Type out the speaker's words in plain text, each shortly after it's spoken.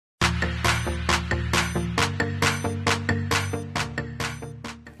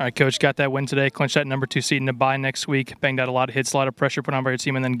All right, Coach, got that win today, clinched that #2 seed in the bye next week, banged out a lot of hits, a lot of pressure put on by your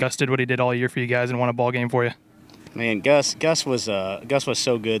team, and then Gus did what he did all year for you guys and won a ball game for you. Man, Gus was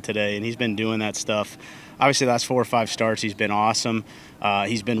so good today, and he's been doing that stuff. Obviously, the last 4 or 5 starts, he's been awesome.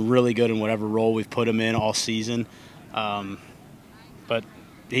 He's been really good in whatever role we've put him in all season. But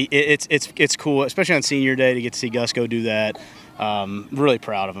it's cool, especially on senior day, to get to see Gus go do that. Really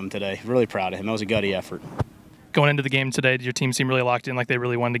proud of him today. Really proud of him. That was a gutty effort. Going into the game today, did your team seem really locked in, like they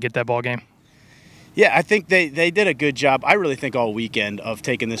really wanted to get that ball game? Yeah, I think they did a good job. I really think all weekend of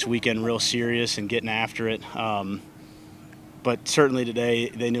taking this weekend real serious and getting after it. But certainly today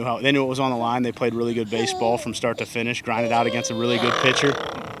they knew it was on the line. They played really good baseball from start to finish, grinded out against a really good pitcher.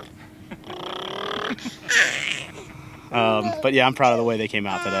 But yeah, I'm proud of the way they came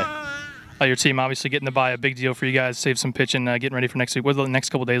out today. Your team obviously getting the bye, a big deal for you guys. Save some pitching, getting ready for next week. What do the next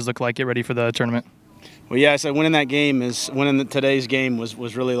couple days look like? Get ready for the tournament. Well, yeah, so winning today's game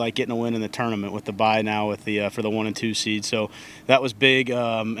was really like getting a win in the tournament with the bye now with the for the 1 and 2 seed. So that was big,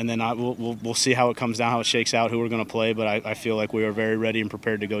 and then we'll see how it comes down, how it shakes out, who we're going to play. But I feel like we are very ready and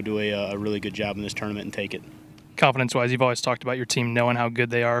prepared to go do a really good job in this tournament and take it. Confidence-wise, you've always talked about your team knowing how good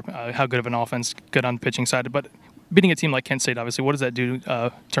they are, how good of an offense, good on the pitching side. But beating a team like Kent State, obviously, what does that do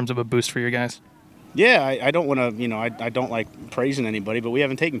in terms of a boost for your guys? Yeah, I don't want to, I don't like praising anybody, but we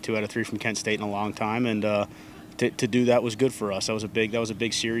haven't taken 2 out of 3 from Kent State in a long time, and to do that was good for us. That was a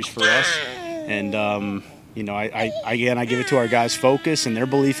big series for us, and I give it to our guys' focus and their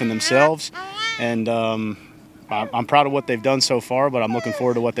belief in themselves, and I'm proud of what they've done so far, but I'm looking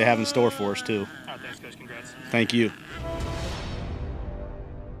forward to what they have in store for us too. Thanks, Coach. Congrats. Thank you.